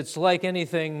this, if it's like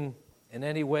anything in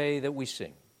any way that we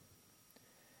sing.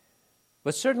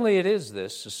 But certainly it is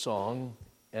this, a song,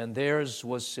 and theirs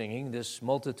was singing, this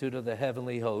multitude of the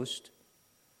heavenly host,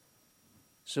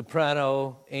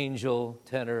 soprano, angel,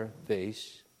 tenor,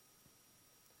 bass.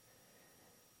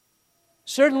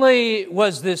 Certainly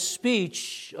was this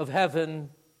speech of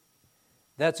heaven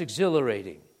that's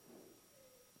exhilarating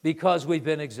because we've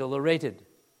been exhilarated.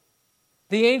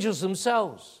 The angels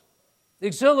themselves,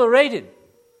 exhilarated,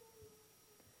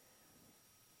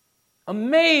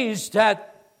 amazed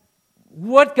at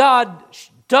what God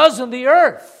does on the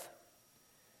earth.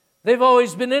 They've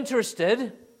always been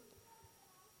interested,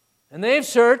 and they've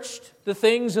searched the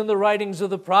things in the writings of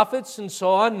the prophets and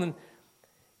so on,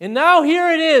 and now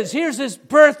here it is. Here's this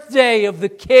birthday of the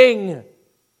King.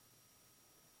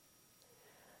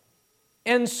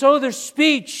 And so their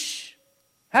speech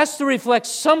has to reflect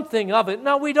something of it.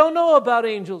 Now, we don't know about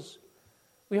angels.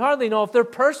 We hardly know if they're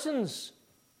persons,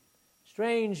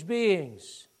 strange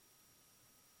beings,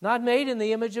 not made in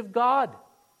the image of God.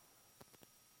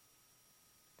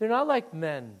 They're not like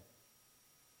men.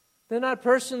 They're not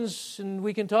persons, and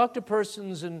we can talk to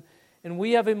persons, and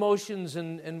we have emotions,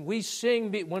 and we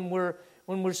sing when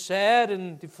we're sad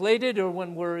and deflated, or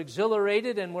when we're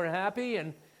exhilarated and we're happy.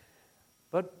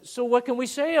 But so what can we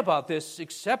say about this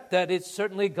except that it's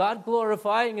certainly God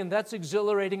glorifying, and that's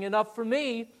exhilarating enough for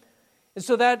me. And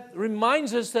so that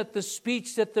reminds us that the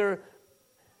speech that they're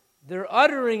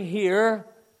uttering here,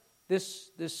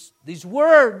 these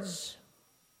words,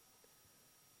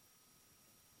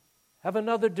 have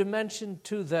another dimension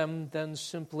to them than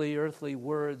simply earthly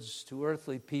words to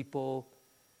earthly people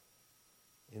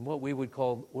in what we would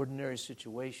call ordinary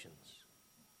situations.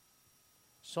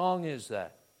 Song is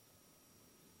that.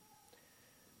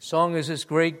 Song is this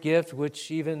great gift which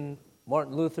even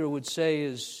Martin Luther would say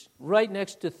is right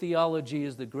next to theology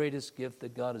is the greatest gift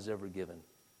that God has ever given.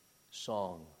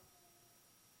 Song.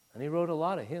 And he wrote a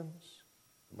lot of hymns.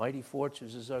 Mighty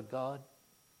Fortress is our God.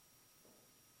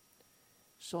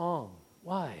 Song.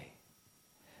 Why?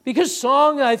 Because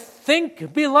song, I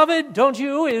think, beloved, don't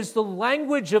you, is the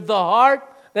language of the heart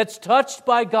that's touched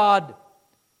by God.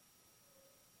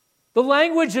 The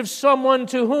language of someone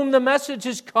to whom the message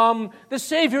has come, the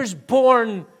Savior's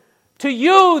born. To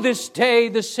you this day,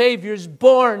 the Savior's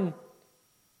born.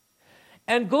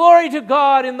 And glory to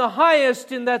God in the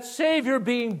highest in that Savior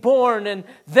being born and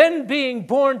then being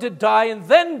born to die and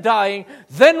then dying,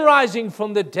 then rising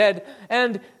from the dead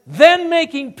and then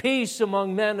making peace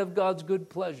among men of God's good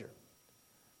pleasure.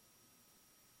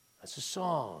 That's a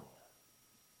song,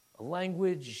 a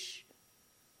language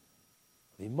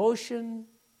of emotion,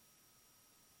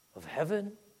 of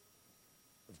heaven,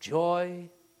 of joy,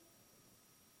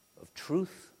 of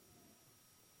truth,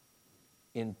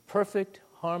 in perfect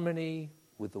harmony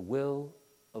with the will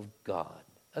of God.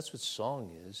 That's what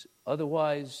song is.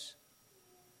 Otherwise,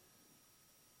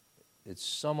 it's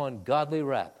some ungodly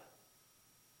rap.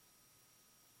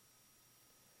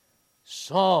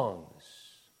 Songs,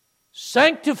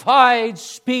 sanctified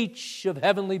speech of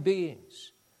heavenly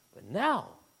beings. But now,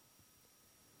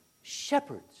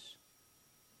 shepherds.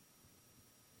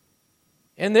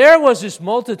 And there was this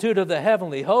multitude of the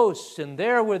heavenly hosts, and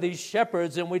there were these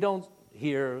shepherds, and we don't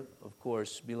hear, of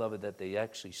course, beloved, that they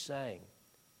actually sang.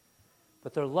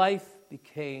 But their life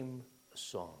became a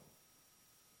song.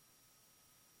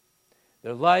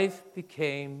 Their life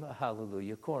became a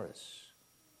hallelujah chorus.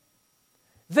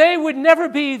 They would never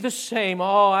be the same.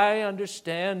 Oh, I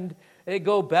understand. They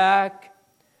go back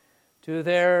to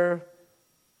their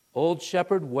old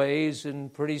shepherd ways,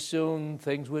 and pretty soon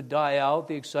things would die out.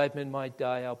 The excitement might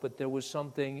die out, but there was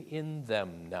something in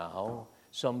them now.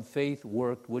 Some faith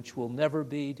worked which will never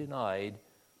be denied.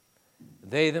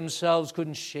 They themselves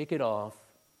couldn't shake it off,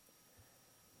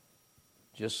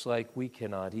 just like we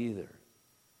cannot either.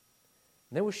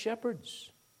 And they were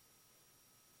shepherds.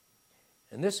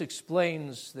 And this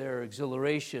explains their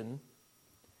exhilaration,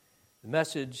 the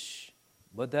message,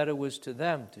 but that it was to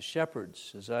them, to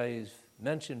shepherds. As I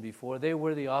mentioned before, they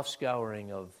were the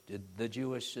offscouring of the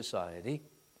Jewish society.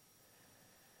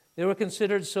 They were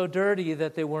considered so dirty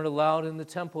that they weren't allowed in the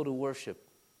temple to worship.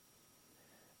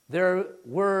 Their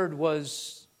word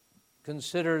was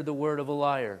considered the word of a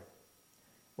liar.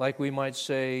 Like we might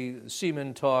say,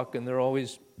 seamen talk, and they're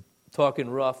always talking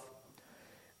rough.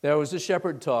 There was the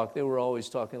shepherd talk. They were always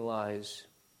talking lies.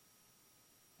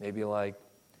 Maybe like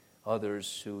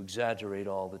others who exaggerate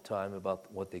all the time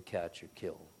about what they catch or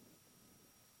kill.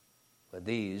 But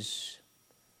these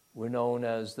were known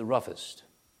as the roughest.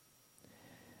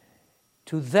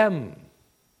 To them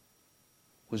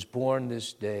was born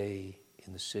this day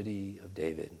in the city of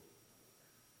David,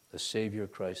 the Savior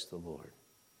Christ the Lord.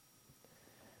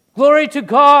 Glory to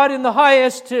God in the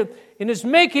highest, in His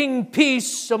making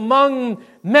peace among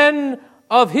men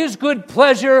of His good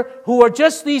pleasure, who are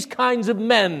just these kinds of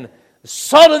men, the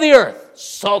salt of the earth,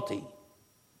 salty,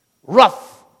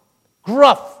 rough,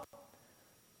 gruff.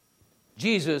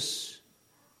 Jesus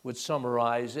would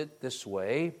summarize it this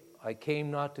way: I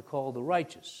came not to call the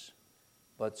righteous,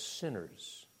 but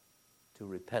sinners to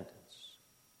repentance.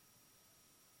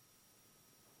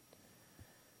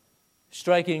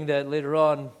 Striking that later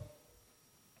on,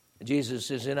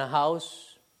 Jesus is in a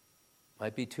house,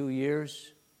 might be 2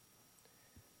 years.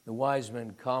 The wise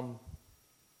men come,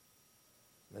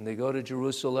 and they go to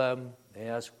Jerusalem. They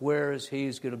ask, where is he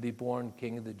who's going to be born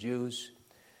King of the Jews?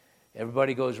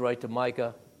 Everybody goes right to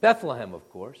Micah. Bethlehem, of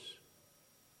course.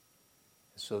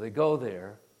 So they go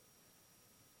there,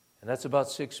 and that's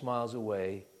about 6 miles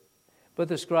away. But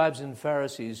the scribes and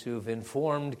Pharisees who've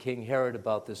informed King Herod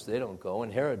about this, they don't go,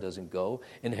 and Herod doesn't go.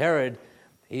 And Herod,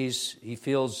 he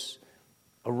feels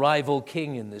a rival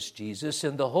king in this Jesus,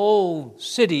 and the whole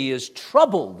city is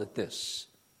troubled at this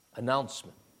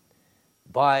announcement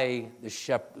by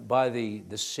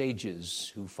the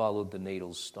sages who followed the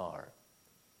natal star.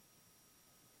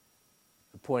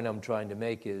 The point I'm trying to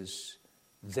make is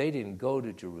they didn't go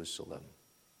to Jerusalem.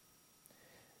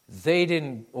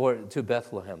 Or to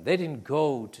Bethlehem. They didn't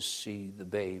go to see the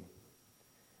babe.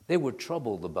 They were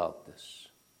troubled about this.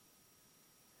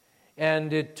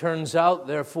 And it turns out,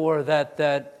 therefore,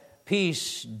 that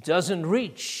peace doesn't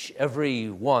reach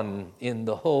everyone in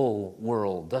the whole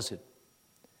world, does it?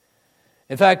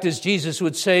 In fact, as Jesus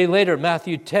would say later,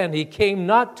 Matthew 10, he came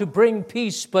not to bring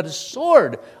peace, but a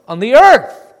sword on the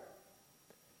earth.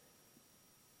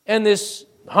 And this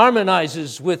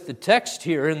harmonizes with the text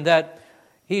here in that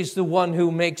he's the one who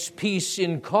makes peace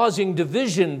in causing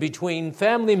division between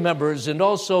family members and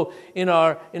also in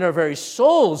our very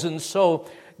souls. And so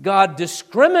God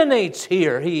discriminates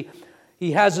here. He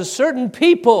has a certain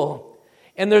people,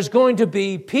 and there's going to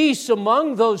be peace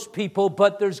among those people,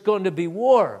 but there's going to be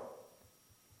war.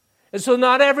 And so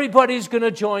not everybody's going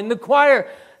to join the choir.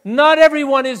 Not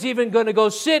everyone is even going to go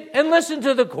sit and listen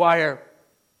to the choir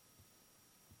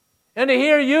and to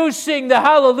hear you sing the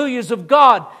hallelujahs of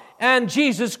God and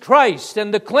Jesus Christ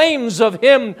and the claims of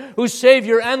Him who's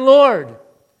Savior and Lord.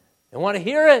 They want to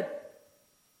hear it.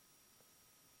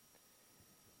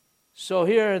 So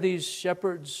here are these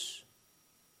shepherds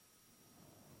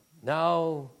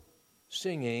now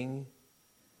singing,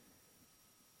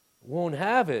 won't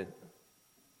have it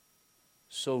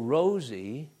so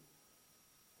rosy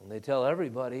when they tell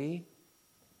everybody,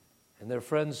 and their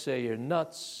friends say, you're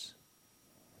nuts.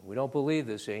 We don't believe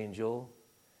this, angel.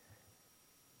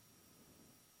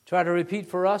 Try to repeat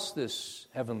for us this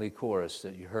heavenly chorus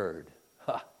that you heard.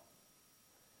 Ha.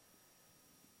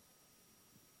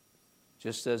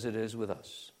 Just as it is with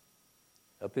us.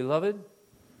 Beloved,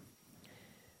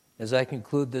 as I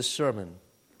conclude this sermon,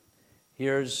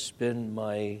 here's been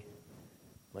my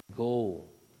goal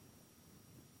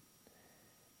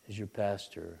as your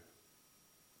pastor.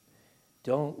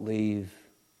 Don't leave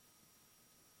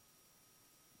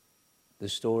the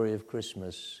story of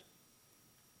Christmas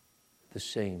the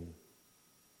same.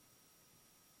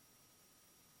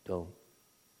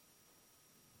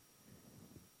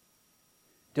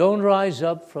 Don't rise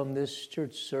up from this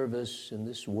church service and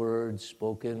this word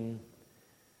spoken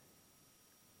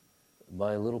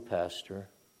by a little pastor,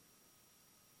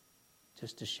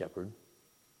 just a shepherd,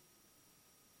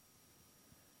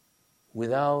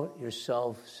 without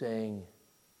yourself saying,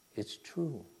 it's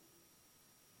true.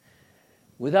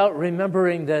 Without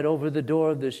remembering that over the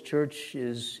door of this church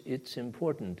it's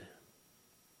important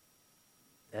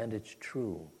and it's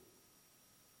true.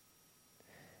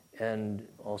 And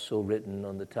also written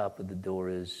on the top of the door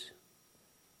is,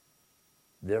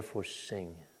 therefore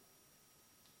sing.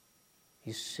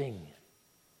 You sing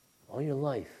all your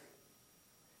life.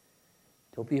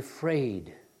 Don't be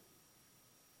afraid.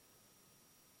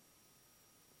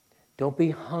 Don't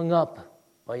be hung up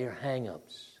by your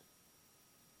hang-ups,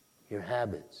 your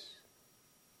habits,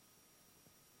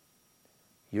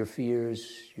 your fears,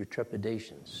 your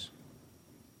trepidations.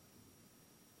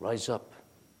 Rise up,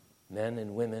 men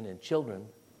and women and children,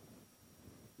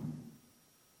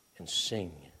 and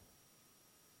sing.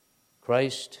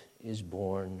 Christ is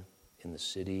born in the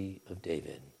city of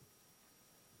David.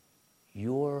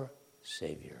 Your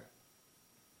Savior,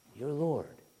 your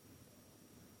Lord,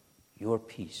 your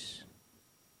peace.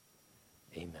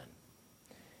 Amen.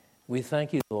 We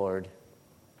thank you, Lord,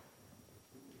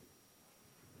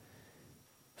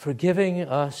 for giving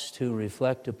us to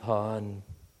reflect upon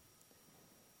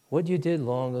what you did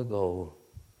long ago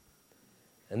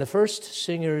and the first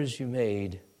singers you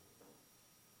made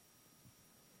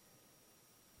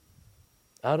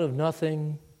out of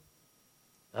nothing,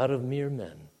 out of mere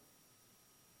men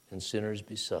and sinners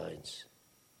besides.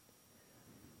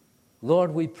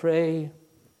 Lord, we pray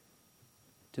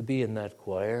to be in that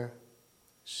choir,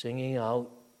 singing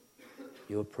out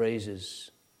your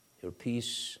praises, your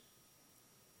peace,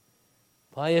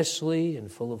 piously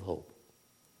and full of hope.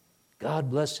 God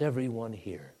bless everyone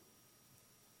here.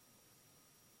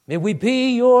 May we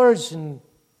be yours and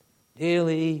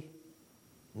daily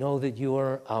know that you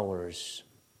are ours.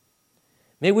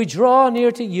 May we draw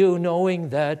near to you knowing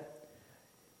that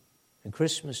on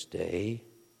Christmas Day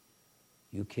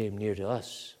you came near to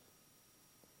us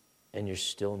and you're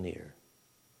still near.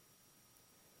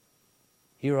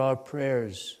 Hear our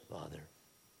prayers, Father.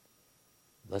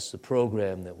 Bless the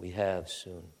program that we have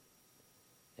soon.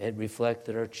 And reflect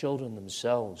that our children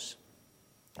themselves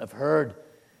have heard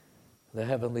the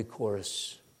heavenly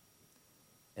chorus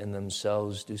and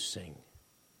themselves do sing.